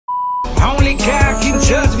Only God can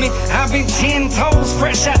judge me. I've been 10 toes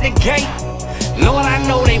fresh out the gate. Lord, I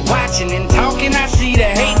know they watching and talking. I see the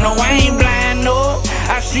hate. No, I ain't blind, no.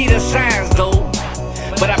 I see the signs, though.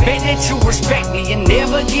 But I bet that you respect me and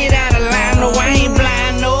never get out of line. No, I ain't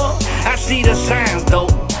blind, no. I see the signs, though.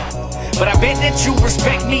 But I bet that you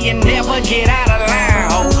respect me and never get out of line,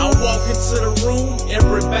 ho. I walk into the room,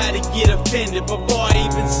 everybody get offended before I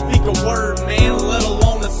even speak a word, man, let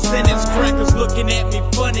alone a sentence. Crackers looking at me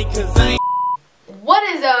funny cause I ain't. What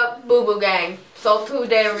is up, Boo Boo Gang? So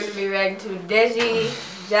today we're going to be reacting to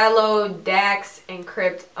Deji, Jallow, Dax, and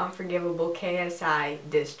Crypt Unforgivable KSI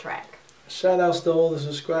diss track. Shout outs to all the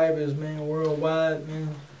subscribers, man, worldwide,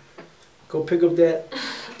 man. Go pick up that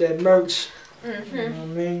merch. You know what I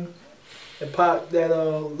mean?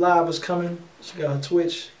 That live is coming. She got her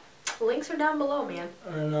Twitch. Links are down below, man.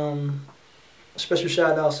 And special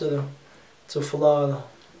shout outs to Florida,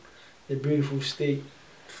 the beautiful state,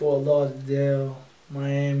 Fort Lauderdale,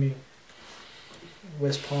 Miami,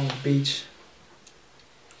 West Palm Beach.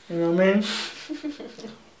 You know what I mean?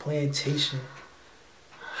 Plantation,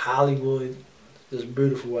 Hollywood. It's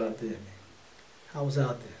beautiful out there, man. I was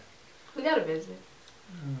out there. We gotta visit.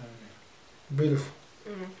 Beautiful.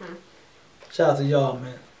 Shout out to y'all,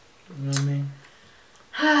 man. You know what I mean?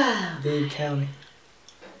 Dade County.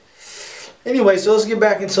 Anyway, so let's get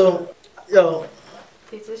back into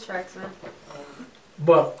These diss tracks, man.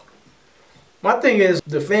 But my thing is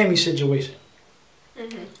the family situation.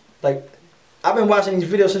 Like, I've been watching these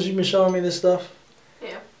videos since you've been showing me this stuff.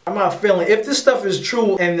 Yeah. I'm not feeling, if this stuff is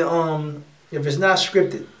true and if it's not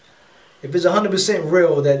scripted, if it's 100%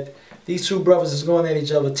 real that these two brothers is going at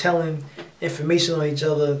each other, telling information on each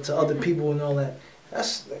other to other people and all that,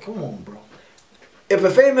 that's, come on, bro. If a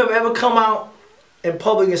family member ever come out in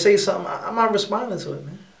public and say something, I'm not responding to it,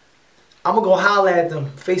 man. I'm gonna go holler at them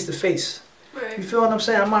face to face. Right. You feel what I'm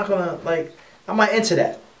saying? I'm not gonna, like, I'm not into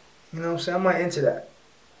that. You know what I'm saying? I'm not into that.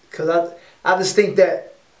 Because I just think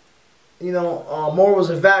that, you know, morals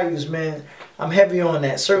and values, man, I'm heavy on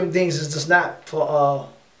that. Certain things is just not for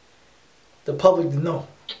the public to know.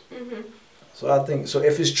 So I think, so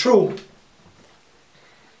if it's true,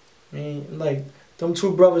 I mean, like, them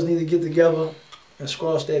two brothers need to get together and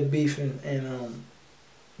squash that beef and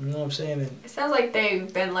you know what I'm saying? And, it sounds like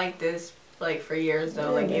they've been like this like for years though,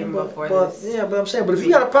 yeah, like even before this. this. Yeah, but I'm saying, but if you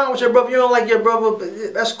got a problem with your brother, you don't like your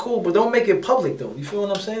brother, that's cool, but don't make it public though. You feel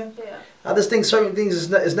what I'm saying? Yeah. I just think certain things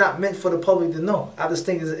is not meant for the public to know. I just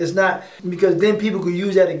think it's not, because then people could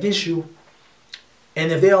use that against you,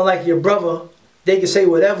 and if they don't like your brother, they can say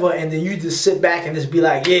whatever, and then you just sit back and just be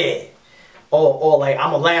like, yeah, or like,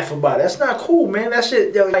 I'ma laugh about it. That's not cool, man. That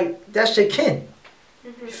shit, like, that's your kin.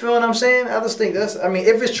 You feel what I'm saying? I just think that's, I mean,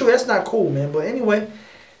 if it's true, that's not cool, man. But anyway,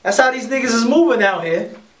 that's how these niggas is moving out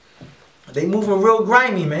here. They moving real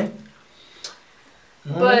grimy, man.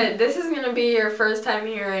 But this is gonna be your first time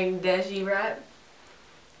hearing Deji rap.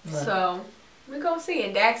 Right. So we're gonna see,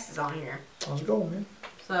 and Dax is on here. Let's go, man.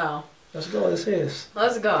 So let's go, let's hear this.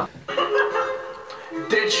 Let's go.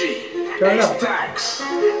 Deji, X-Dax,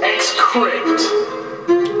 X-Crypt.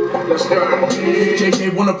 Let's go.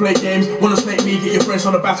 JJ wanna play games, wanna snake me, get your friends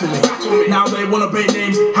on the battle me. Now they wanna bait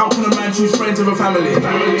names, how can a man choose friends over family?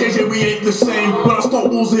 JJ, we ain't the same, when I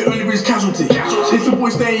start wars it only brings casualty. If the boy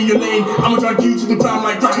stay in your lane, I'ma drag you to the ground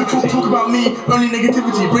like gravity. Talk about me, only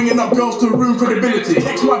negativity, bringing up girls to ruin credibility.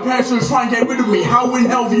 Text my parents to try and get rid of me, how in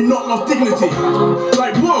hell have you not lost dignity?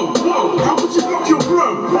 Like whoa, how could you block your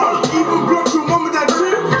bro? Even block your mum and dad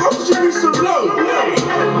too? How could you be so low?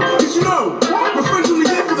 Cause you know, my friends only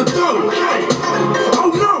there for the dough.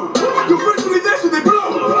 Oh no, your friends only there so they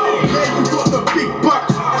blow. Yeah, you got the big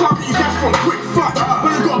bucks, can't get you gas from quick fuck.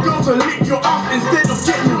 But you got a girl to lick your ass instead of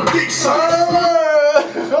getting your dick sucked.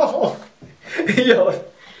 Yo.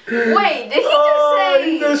 Wait, did he just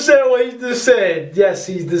say? He just said what he just said. Yes,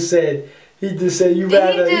 he just said. He just said you did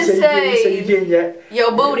rather. He just say you getting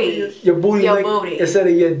your booty. Your booty. Your booty. Instead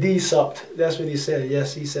of your D sucked. That's what he said.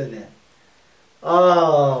 Yes, he said that.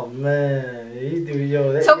 Oh man, he do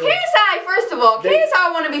yo. So KSI, first of all,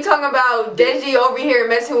 KSI want to be talking about Deji over here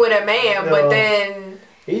messing with a man, but then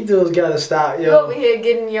he dudes gotta stop, yo. You over here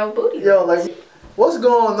getting your booty. Yo, like, what's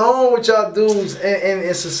going on with y'all dudes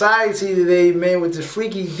in society today, man? With the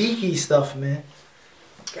freaky deaky stuff, man.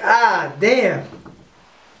 God damn.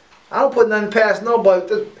 I don't put nothing past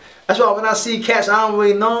nobody. That's why when I see cats I don't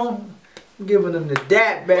really know, I'm giving them the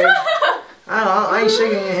dap bag. I ain't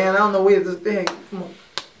shaking your hand. I don't know where this thing. Come on.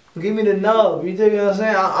 Give me the nub. You dig what I'm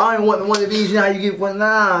saying? I ain't want one of these. Now you get one.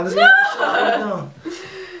 Nah. This you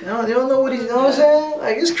don't know what he's. You know what I'm saying?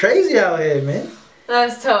 Like, it's crazy out here, man.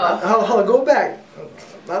 That's tough. Hold on, go back.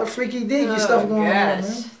 A lot of freaky deaky stuff going on, man.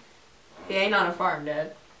 ain't on a farm,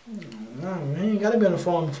 Dad. No, man, you gotta be on the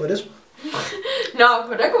farm for this one. No,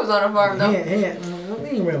 Kodeko was on a farm though. We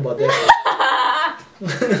ain't read about that.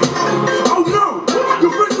 Oh no!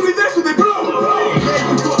 Your friends only there so they blow!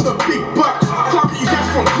 Yeah, you got the big bucks. Clocking you gas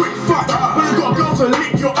from quick fuck. But you got girls to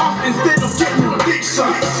lick your ass instead of getting your dick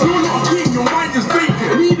sucked. You're not a king, your mind is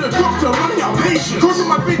vacant. Need a doctor running out patient. Crossing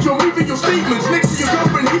my bitch, you're moving your statements next to your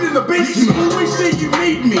girlfriend hid in the basement. You always say you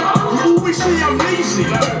made me. You always say I'm lazy.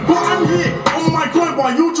 But I'm here on my grind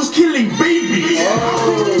while you're just killing babies.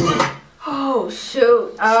 Oh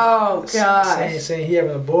shoot! Oh god! Saying he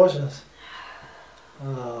having abortions.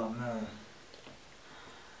 Oh man.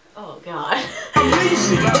 Oh god. I'm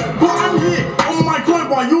lazy, but I'm here on my grind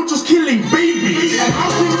while you're just killing babies. And how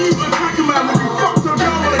can you attack a man when you fucked a girl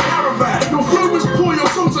on a caravan? Your flow is poor, your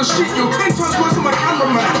songs are shit, you're 10 times worse than my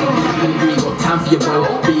cameraman. You ain't got time for your bro,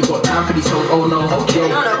 but you got time for these hoes, oh no. Yo,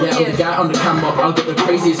 yeah, I'm the guy on the camera, I'll get the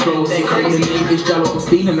craziest flows. The name is Jallow, I'm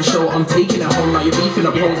stealing the show, I'm taking it home. Now you're beefing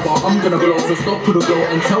a pose, but I'm gonna blow. So stop with the blow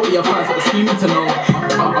and tell your fans that they're screaming to know.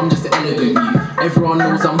 I'm just an elegant you, everyone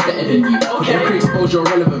knows I'm better than you. But never expose your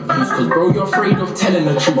relevant views, cause bro, you're afraid of telling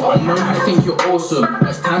the truth. I know you think you're awesome, but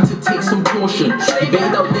it's time to take some caution. You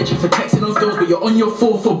bailed out Deji for texting those girls, but you're on your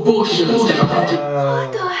fourth abortion. What the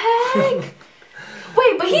heck?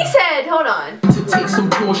 Wait, but he said, hold on. To take some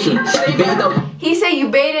caution. You bailed out. He said you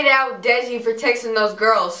baited out Deji for texting those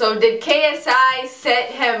girls. So did KSI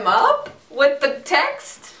set him up with the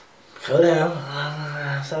text? Could have.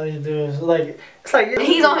 That's how you do it. It's like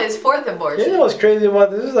he's on his fourth abortion. You know what's crazy about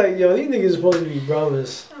this? It's like, yo, these niggas supposed to be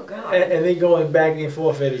brothers. Oh god. And they going back and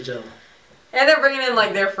forth at each other. And they're bringing in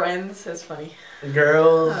like their friends. That's funny.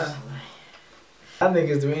 Girls. I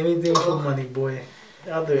niggas do anything for money, boy.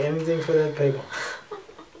 I'll do anything for that paper.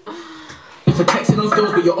 For texting those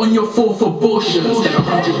girls, but you're on your fourth abortion. Instead of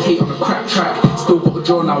 100k on a crap track, still got a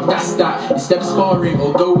draw now, that's that. Instead of sparring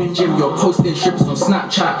or going gym, you're posting strips on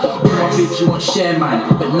Snapchat. All my bitch, you want share man,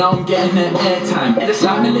 but now I'm getting that airtime. It's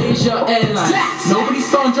like Malaysia Airlines, nobody's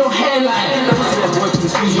found your hairline. That's boy, to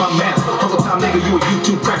excuse my math. Whole time nigga, you a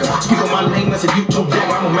YouTube cracker. Speak on my name, that's a YouTube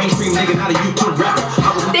rapper. I'm a mainstream nigga, not a YouTube rapper.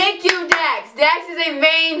 Thank you, Dax. Dax is a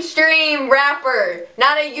mainstream rapper,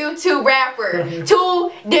 not a YouTube rapper.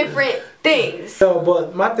 Two different things. No,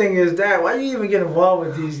 but my thing is that why you even get involved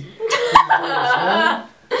with these boys, man?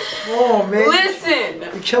 Come on, man. Listen.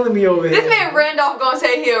 You're killing me over here. This man Randolph gonna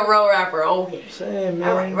say he a real rapper. Oh, yeah. Saying, man.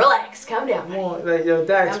 Alright, relax. Calm down, Come man. on, like, yo,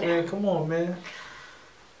 Dax, Calm man, down. come on, man.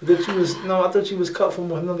 I thought you was cut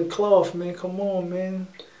from another cloth, man. Come on, man.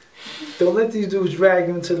 Don't let these dudes drag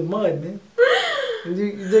you into the mud, man. You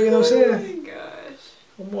dig what I'm saying? Oh my gosh.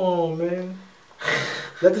 Come on, man.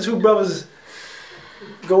 Let the two brothers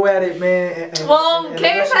go at it, man. Well,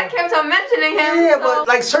 KSI kept on mentioning him. Yeah, so. but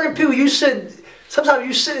like certain people, sometimes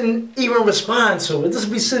you shouldn't even respond to it.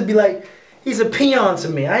 Just be like, he's a peon to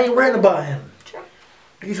me. I ain't worried about him. Sure.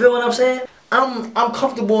 You feel what I'm saying? I'm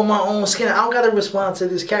comfortable in my own skin. I don't gotta respond to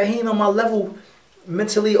this cat. He ain't on my level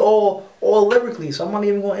mentally or lyrically, so I'm not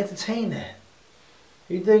even gonna entertain that.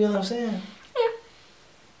 You dig what I'm saying?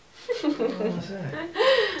 Speak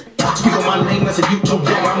on my name, that's a YouTube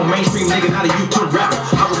rapper. I'm a mainstream nigga, not a YouTube rapper.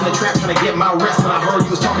 I was in the trap trying to get my rest. When I heard you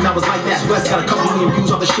was talking, I was like, that's West. Got a couple million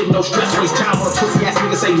views off the shit, no stress. Waste time on a pussy ass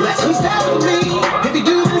nigga, say less. He's down with me. If he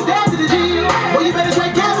do, then it's down to the G. Well, you better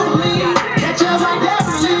drink gasoline. Catch us like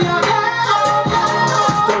definitely. Oh,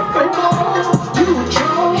 yeah. You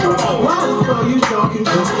troll. Why the fuck you talking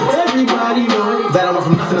to? Everybody know that I went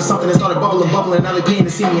from nothing to something that started bubbling. Now they paying to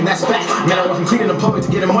see me, and that's fact. Man, I went from cleaning the public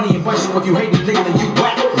to getting money and bunches. So if you hate the nigga, then you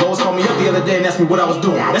whack. Lois called me up the other day and asked me what I was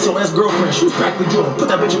doing. That's your ex-girlfriend, she was practically drooling. Put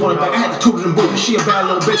that bitch up on her back, I had to toot it and boot. She a bad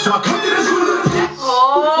little bitch, so I come to this room.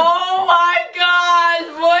 Oh my gosh,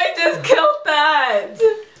 boy just killed that.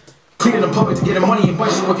 Cleaning the public to getting money and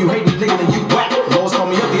bunches. So if you hate the nigga, then you whack. Lois called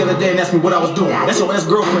me up the other day and asked me what I was doing. That's your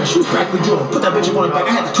ex-girlfriend, she was practically drooling. Put that bitch up on her back,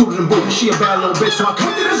 I had to toot it and boot. She a bad little bitch, so I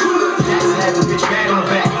come to this room. Dax had the bitch bad on the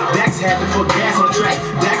back. Dax had to put gas on the track.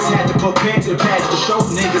 Dax had to put pen to the patch to show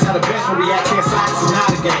niggas how the best will react. KSI, this is not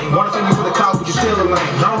a game. Wanna thank you for the call, but you still a lame.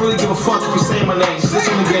 I don't really give a fuck if you say my name, cause this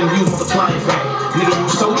only getting views multiplying fame. Nigga, you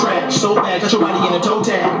so trash, so bad, got your body in a toe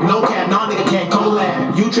tag. No cap, nah nigga can't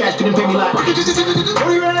collab. You trash, couldn't pay me like 40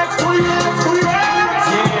 racks.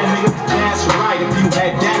 Yeah, nigga, that's right. If you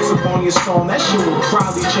had Dax up on your song, that shit would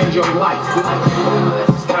probably change your life.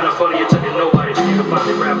 It's kind of funny you took it nobody to you about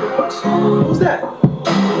the rapper once. Who's that?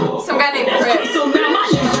 Some guy named Crypt. So now my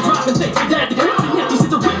name's dropping, thanks for that. The crowd next to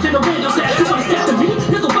the whip in the windows ass. You wanna step to me?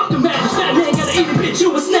 There's a welcome back. The fat man gotta eat a bitch,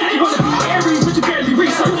 you a snack. You wanna be Aries, but you barely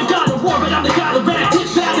reach. I'm the god of war, but I'm the god of rap.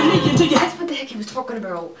 Ditch back to me until you That's what the heck he was talking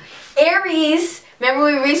about. Aries. Remember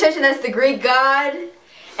we researching that's the Greek god,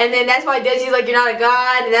 and then that's why Deji's like, you're not a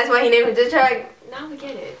god, and that's why he named his diss track. Now we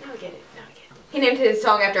get it. Now we get it. Now we get it. He named his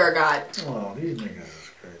song after a god. Oh, these niggas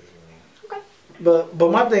is crazy, man. Okay.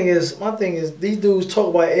 But my thing is these dudes talk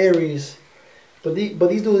about Aries, but these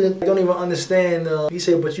dudes don't even understand. He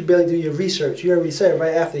said, but you barely do your research. You already said it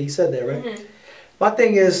right after he said that, right? Mm-hmm. My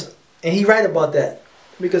thing is, and he right about that,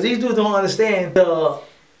 because these dudes don't understand the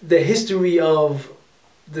history of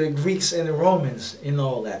the Greeks and the Romans and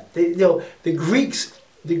all that. The Greeks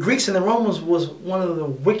and the Romans was one of the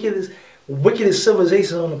wickedest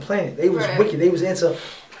civilizations on the planet. They was wicked. They was into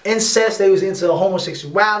incest. They was into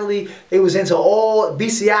homosexuality. They was into all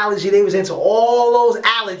bestiality. They was into all those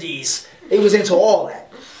allergies. They was into all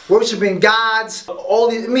that. Worshipping gods. All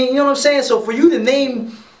these. I mean, you know what I'm saying? So for you to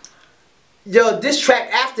name your diss track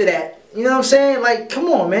after that, you know what I'm saying? Like, come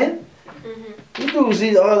on, man. These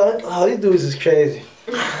dudes is crazy.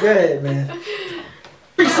 Go ahead, man.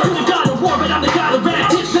 I'm the god of war, but I'm the god of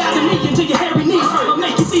rap. Hit back to me until your hairy knees. I'll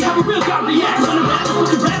make you see how a real god reacts. On the rap, the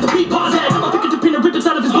fucking rap, the beat pause at. I'm a pick the pin and rip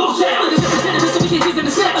inside of his bullshit. So we can't use in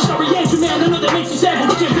the set. I'm sorry, Andrew, man. I know that makes you sad,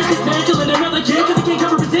 but we can't risk this man killing another kid, cause he can't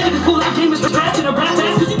cover his dick. And his pull-out game is the rats in a rap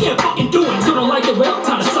ass, cause he can't fucking do it. You don't like it, well,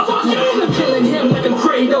 time to suffer. I'm killing him like I'm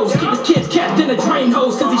Kratos. Keep his kids capped in a drain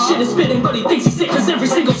hose, cause he shit is spitting, but he thinks he's sick, cause every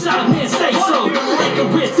single side man say so.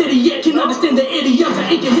 Icarus idiot can understand the idioms.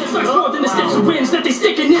 I ain't his sucks more than the steps of winds that they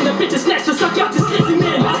sticking in. The bitches snatch to suck out this sissy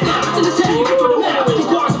man. Last snap in the tail, you for the map. These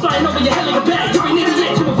bars are flying over your head like a bag. You're an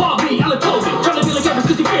idiot to evolve me, I'll oppose it. Trying to be like Evans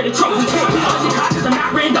cause you fear the trouble. You can't get on your cock cause I'm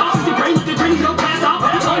not Randolph. Cause your brain like a granny, don't pass off.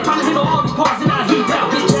 I'm trying to handle all these parts and I heat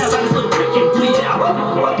out. Get jabbed by this little prick and bleed out.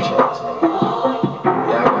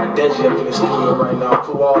 Yeah, I got Deji up in the studio right now.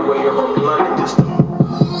 Flew all the way here from London just to...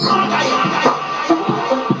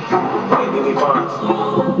 Hey, Dini Bonds.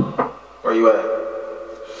 Where you at?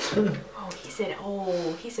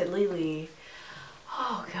 He said Lily.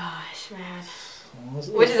 Oh gosh, man.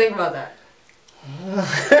 What do you think about that?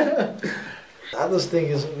 I just think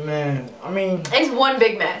it's, man, I mean... It's one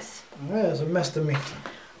big mess. Yeah, it's a mess to me.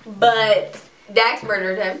 But Dax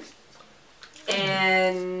murdered him.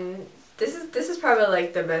 And this is probably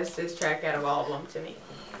like the best diss track out of all of them to me.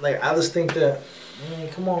 Like, I just think that, man,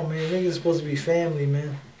 come on, man. Niggas supposed to be family,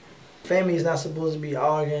 man. Family is not supposed to be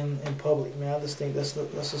arguing in public, man. I just think that's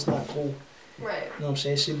just not cool. Right. You know what I'm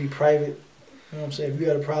saying? It should be private. You know what I'm saying? If you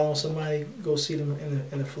got a problem with somebody, go see them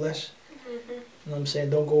in the flesh. You know what I'm saying?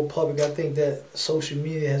 Don't go public. I think that social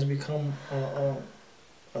media has become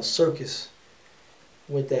a circus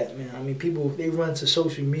with that, man. I mean, people, they run to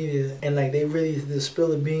social media and like they really just spill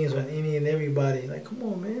the beans on any and everybody. Like, come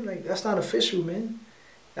on, man. Like, that's not official, man.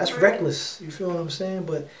 That's reckless. You feel what I'm saying?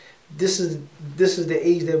 But this is the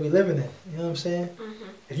age that we living in. You know what I'm saying?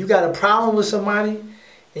 If you got a problem with somebody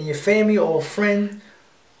in your family or a friend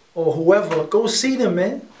or whoever, go see them,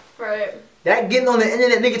 man. Right. That getting on the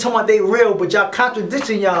internet, nigga talking about they real, but y'all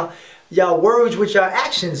contradicting y'all words with y'all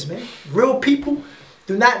actions, man. Real people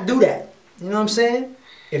do not do that. You know what I'm saying?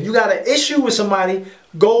 If you got an issue with somebody,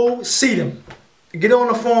 go see them. Get on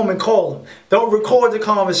the phone and call them. Don't record the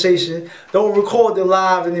conversation. Don't record the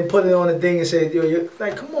live and then put it on the thing and say, yo, you're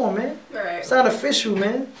like, come on, man. Right. It's not official,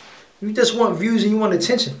 man. You just want views and you want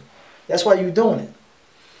attention. That's why you're doing it.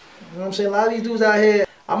 You know what I'm saying? A lot of these dudes out here,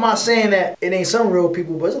 I'm not saying that it ain't some real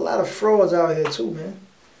people, but there's a lot of frauds out here too, man.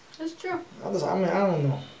 That's true. I mean, I don't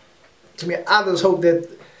know. To me, I just hope that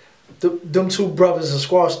them two brothers will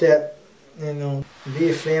squash that, you know,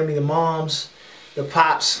 their family, the moms, the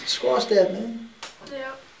pops, squash that, man.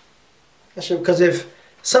 Yeah. Because if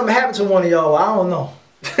something happened to one of y'all, I don't know.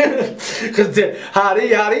 Because how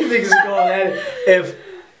these niggas is going at it.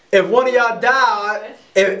 If one of y'all died,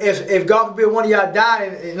 if God forbid one of y'all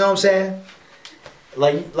died, you know what I'm saying?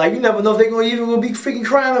 Like you never know if they're gonna be freaking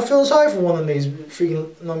crying or feeling sorry for one of them niggas freaking,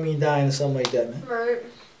 you know what I mean, dying or something like that, man. Right.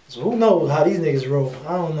 So who knows how these niggas roll?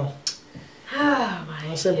 I don't know. Oh my. You know what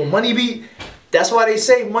I'm saying? But money be, that's why they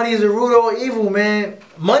say money is the root of all evil, man.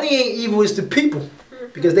 Money ain't evil, it's the people.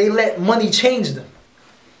 Because they let money change them.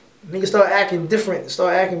 Niggas start acting different,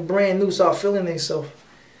 start acting brand new, start feeling themselves.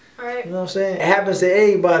 Right. You know what I'm saying? It happens to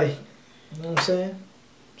everybody. You know what I'm saying?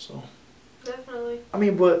 So. Definitely. I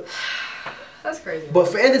mean, but. That's crazy. But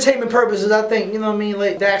for entertainment purposes, I think, you know what I mean,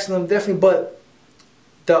 like Dax and them definitely. But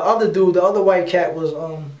the other dude, the other white cat was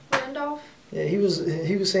Randolph. Yeah, he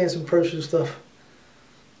was saying some personal stuff.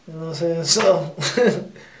 You know what I'm saying? So.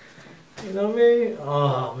 You know what I mean?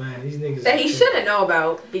 Oh man, these niggas. That he shouldn't know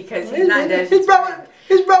about because he's not dead. His brother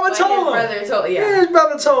told him. His brother yeah, his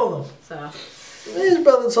brother told him. So. His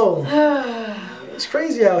brother told him. It's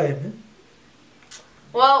crazy out here, man.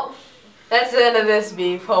 Well, That's the end of this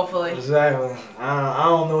beef, hopefully. Exactly. I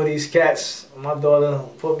don't know these cats. My daughter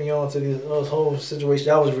put me on to those whole situations.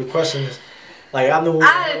 I was requesting this. Like I knew.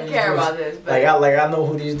 I didn't care about this. But like I know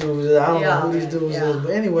who these dudes is. I don't know who these dudes is.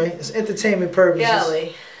 But anyway, it's entertainment purposes.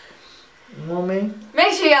 Golly. You know what I mean?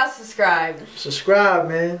 Make sure y'all subscribe. Subscribe,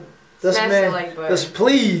 man. This Smash man. the like button.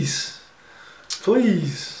 Please.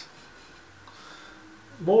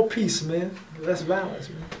 More peace, man. Less violence,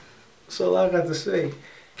 man. That's all I got to say.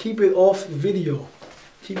 Keep it off video.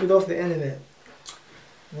 Keep it off the internet.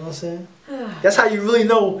 You know what I'm saying? That's how you really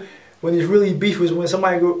know when it's really beef, is when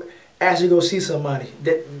somebody actually go see somebody.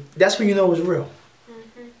 That's when you know it's real.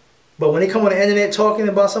 But when they come on the internet talking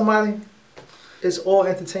about somebody, it's all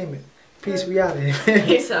entertainment. Peace, we out of here.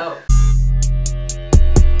 Peace out.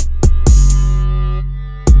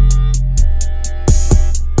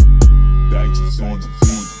 Deji's on